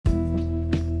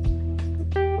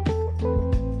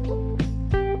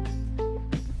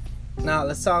Now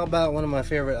let's talk about one of my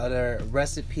favorite other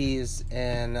recipes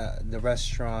in the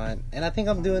restaurant. And I think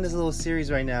I'm doing this little series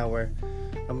right now where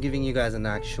I'm giving you guys an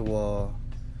actual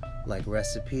like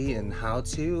recipe and how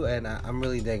to, and I'm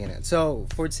really digging it. So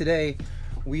for today,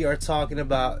 we are talking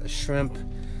about shrimp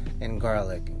and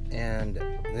garlic. And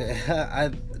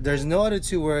there's no other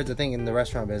two words, I think, in the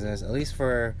restaurant business, at least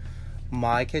for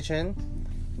my kitchen,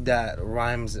 that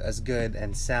rhymes as good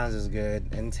and sounds as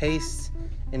good and tastes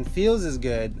and feels as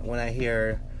good when I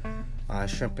hear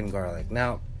shrimp and garlic.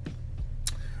 Now,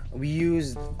 we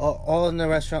use all in the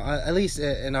restaurant, at least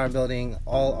in our building,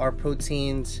 all our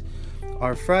proteins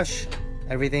are fresh.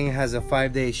 Everything has a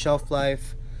 5-day shelf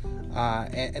life,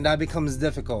 and that becomes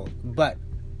difficult. But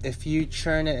if you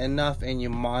churn it enough and you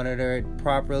monitor it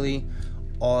properly,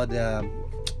 all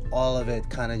of it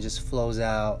kind of just flows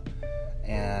out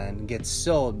and gets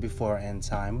sold before end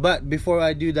time. But before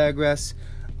I do digress,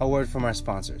 a word from our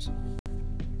sponsors.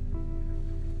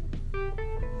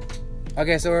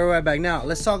 Okay, so we're right back. Now,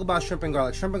 let's talk about shrimp and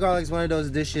garlic. Shrimp and garlic is one of those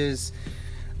dishes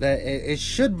that it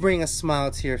should bring a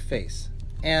smile to your face.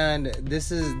 And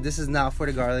this is not for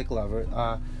the garlic lover,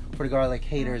 for the garlic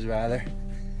haters rather.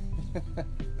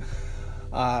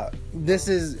 This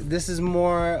is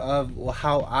more of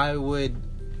how I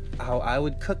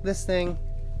would cook this thing.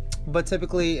 But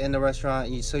typically in the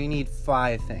restaurant, you need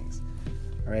 5 things.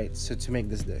 All right, so to make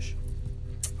this dish,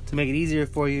 to make it easier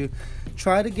for you,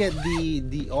 try to get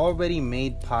the already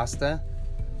made pasta.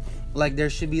 Like, there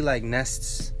should be like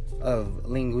nests of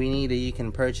linguine that you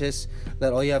can purchase,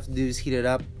 that all you have to do is heat it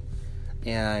up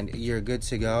and you're good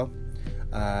to go.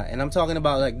 And I'm talking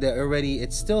about like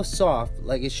it's still soft,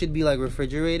 like it should be like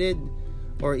refrigerated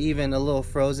or even a little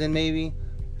frozen maybe.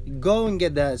 Go and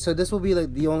get that. So this will be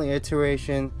like the only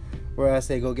iteration where I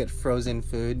say go get frozen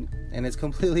food, and it's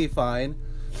completely fine.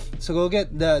 So go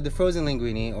get the frozen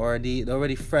linguine or the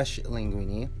already fresh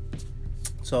linguine.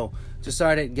 So to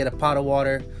start it, get a pot of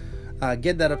water,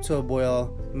 get that up to a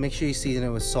boil. Make sure you season it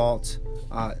with salt,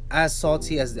 as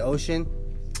salty as the ocean,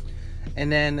 and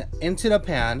then into the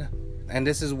pan. And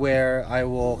this is where I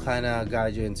will kind of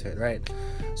guide you into it, right?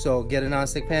 So get a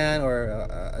nonstick pan or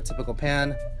a typical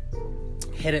pan,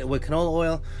 hit it with canola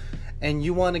oil, and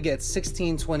you want to get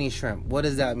 1620 shrimp. What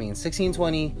does that mean?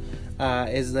 1620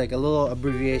 is like a little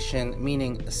abbreviation,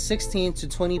 meaning 16 to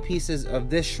 20 pieces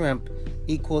of this shrimp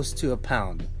equals to a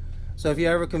pound. So if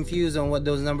you're ever confused on what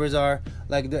those numbers are,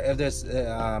 like if there's,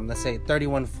 let's say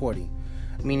 3140,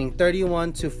 meaning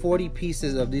 31 to 40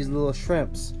 pieces of these little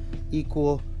shrimps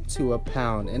equal to a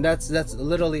pound. And that's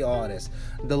literally all it is.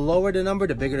 The lower the number,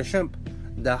 the bigger the shrimp.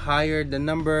 The higher the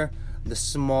number, the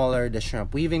smaller the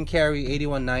shrimp. We even carry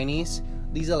 8190s.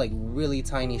 These are like really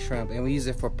tiny shrimp, and we use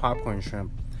it for popcorn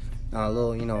shrimp.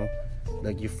 Little,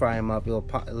 like you fry them up,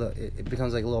 it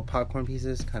becomes like little popcorn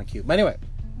pieces, kind of cute. But anyway,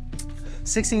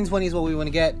 1620 is what we want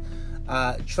to get.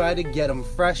 Try to get them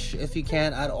fresh if you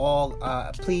can at all.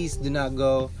 Please do not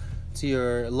go to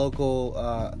your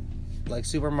local like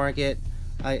supermarket.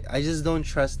 I just don't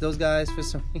trust those guys for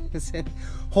some reason.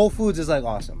 Whole Foods is like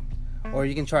awesome, or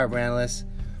you can try brandless,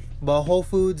 but Whole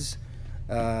Foods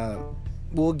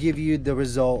will give you the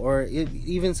result, or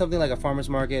even something like a farmer's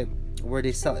market where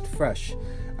they sell it fresh,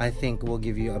 I think will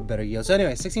give you a better yield. So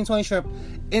anyway, 1620 shrimp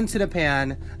into the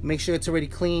pan. Make sure it's already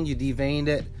clean. You deveined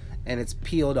it and it's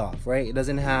peeled off, right? It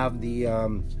doesn't have the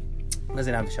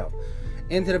shell.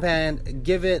 Into the pan.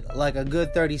 Give it like a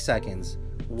good 30 seconds.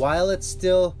 While it's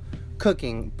still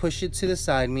cooking, push it to the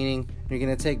side, meaning you're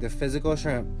gonna take the physical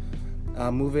shrimp,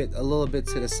 move it a little bit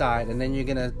to the side, and then you're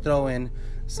gonna throw in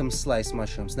some sliced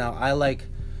mushrooms. Now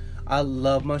I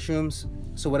love mushrooms,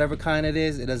 so whatever kind it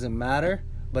is, it doesn't matter,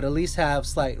 but at least have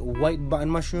slight white button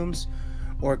mushrooms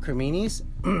or creminis,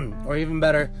 or even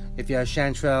better if you have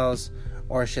chanterelles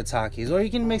or shiitakes, or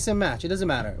you can mix and match, it doesn't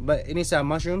matter, but it needs to have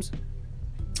mushrooms.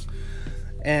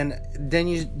 And then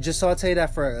you just saute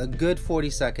that for a good 40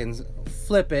 seconds,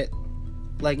 flip it,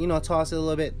 like, toss it a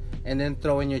little bit, and then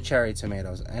throw in your cherry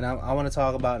tomatoes. And I want to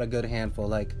talk about a good handful,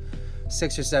 like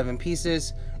 6 or 7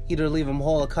 pieces. Either leave them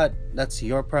whole or cut, that's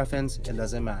your preference, it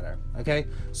doesn't matter. Okay,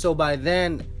 so by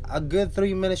then a good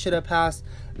 3 minutes should have passed.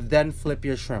 Then flip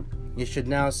your shrimp. You should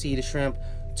now see the shrimp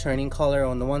turning color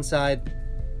on the one side.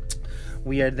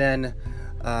 We are then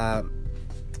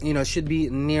should be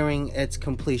nearing its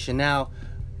completion. Now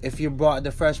if you brought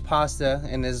the fresh pasta,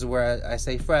 and this is where I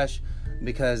say fresh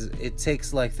because it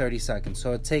takes like 30 seconds,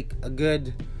 so it take a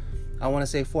good, I want to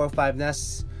say 4 or 5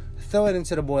 nests. Throw it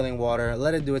into the boiling water,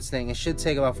 let it do its thing. It should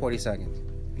take about 40 seconds.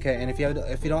 Okay, and if you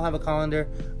don't have a colander,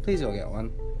 please go get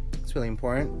one. It's really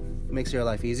important. It makes your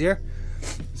life easier.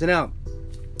 So now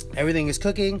everything is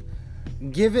cooking.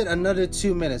 give it another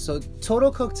 2 minutes. So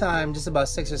total cook time, just about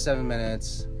 6 or 7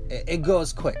 minutes. It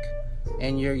goes quick,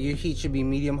 and your heat should be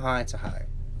medium high to high.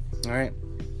 All right.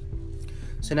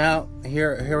 So now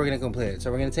here we're gonna complete it.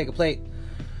 So we're gonna take a plate.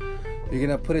 You're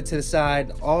gonna put it to the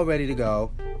side, all ready to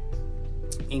go.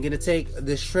 You're gonna take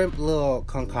the shrimp little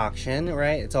concoction,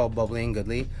 right? It's all bubbly and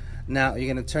goodly. Now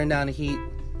you're gonna turn down the heat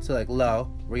to like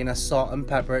low. We're gonna salt and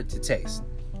pepper it to taste.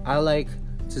 I like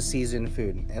to season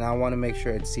food, and I want to make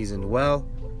sure it's seasoned well.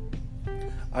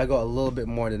 I go a little bit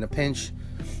more than a pinch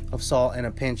of salt and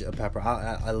a pinch of pepper.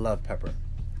 I love pepper.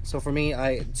 So for me,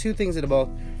 two things that both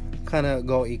kind of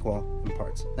go equal in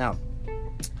parts. Now,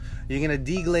 you're gonna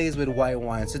deglaze with white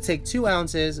wine. So take 2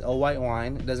 ounces of white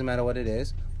wine. It doesn't matter what it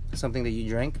is, something that you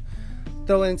drink.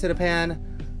 Throw it into the pan.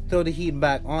 Throw the heat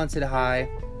back onto the high.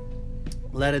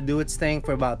 Let it do its thing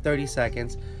for about 30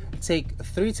 seconds. Take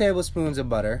 3 tablespoons of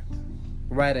butter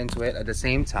right into it at the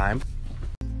same time.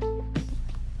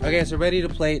 Okay, so ready to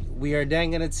plate. We are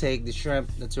then gonna take the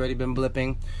shrimp that's already been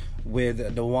blipping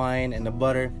with the wine and the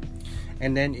butter,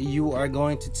 and then you are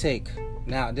going to take,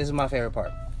 now this is my favorite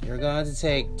part, you're going to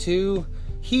take 2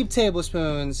 heaped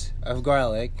tablespoons of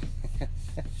garlic,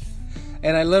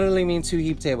 and I literally mean 2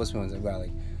 heaped tablespoons of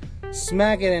garlic.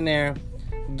 Smack it in there,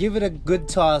 give it a good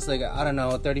toss, like, I don't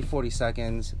know, 30-40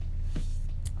 seconds,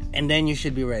 and then you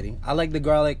should be ready. I like the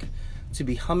garlic to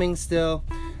be humming still.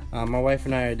 My wife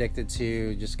and I are addicted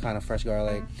to just kind of fresh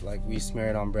garlic. Like, we smear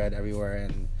it on bread everywhere,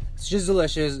 and it's just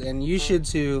delicious, and you should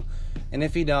too. And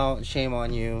if you don't, shame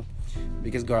on you,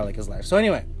 because garlic is life. So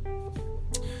anyway,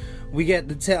 we get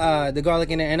the garlic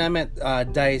in there, and I meant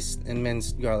diced and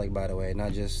minced garlic, by the way,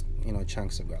 not just,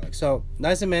 chunks of garlic. So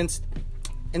nice and minced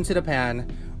into the pan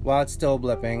while it's still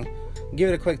blipping. Give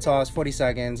it a quick toss, 40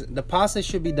 seconds. The pasta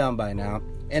should be done by now.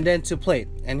 And then to plate.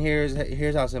 And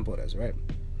here's how simple it is, right?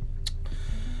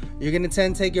 You're gonna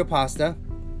take your pasta.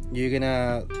 You're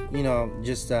gonna,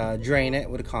 just drain it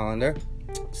with a colander.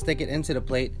 Stick it into the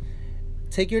plate.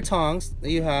 Take your tongs that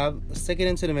you have, stick it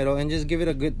into the middle, and just give it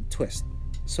a good twist,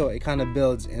 so it kind of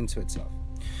builds into itself.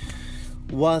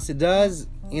 Once it does,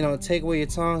 take away your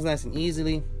tongs nice and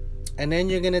easily, and then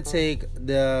you're gonna take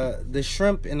the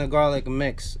shrimp and the garlic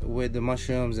mix with the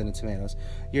mushrooms and the tomatoes.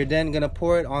 You're then gonna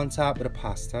pour it on top of the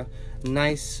pasta,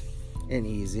 nice and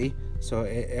easy, so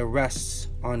it rests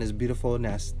on this beautiful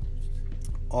nest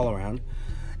all around.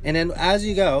 And then as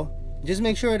you go, just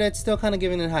make sure that's still kind of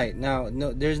giving it height. Now,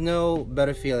 there's no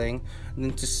better feeling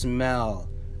than to smell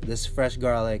this fresh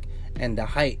garlic and the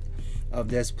height of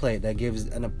this plate that gives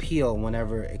an appeal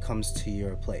whenever it comes to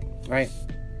your plate, right?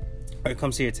 Or it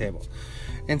comes to your table.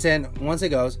 And then once it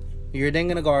goes, you're then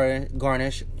gonna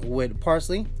garnish with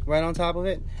parsley right on top of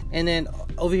it. And then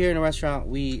over here in the restaurant,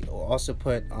 we also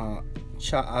put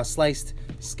sliced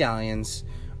scallions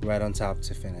right on top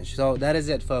to finish. So that is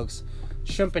it, folks.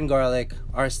 Shrimp and garlic,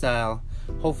 our style.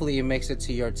 Hopefully it makes it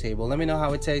to your table. Let me know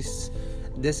how it tastes.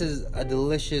 This is a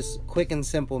delicious, quick and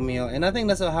simple meal, and I think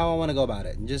that's how I want to go about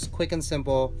it. Just quick and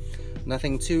simple,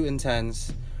 nothing too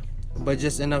intense, but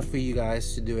just enough for you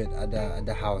guys to do it at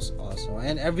the house also.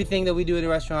 And everything that we do at the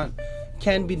restaurant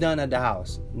can be done at the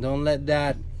house. Don't let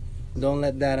that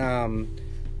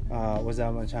what's that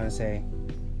I'm trying to say?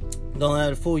 Don't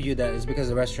let it fool you that it's because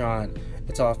the restaurant,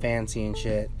 it's all fancy and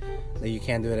shit, that you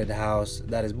can't do it at the house.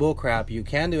 That is bullcrap. You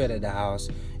can do it at the house.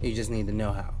 You just need to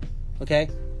know how. Okay?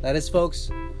 That is,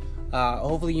 folks.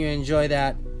 Hopefully you enjoy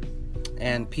that.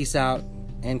 And peace out.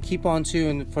 And keep on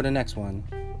tuned for the next one.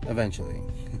 Eventually.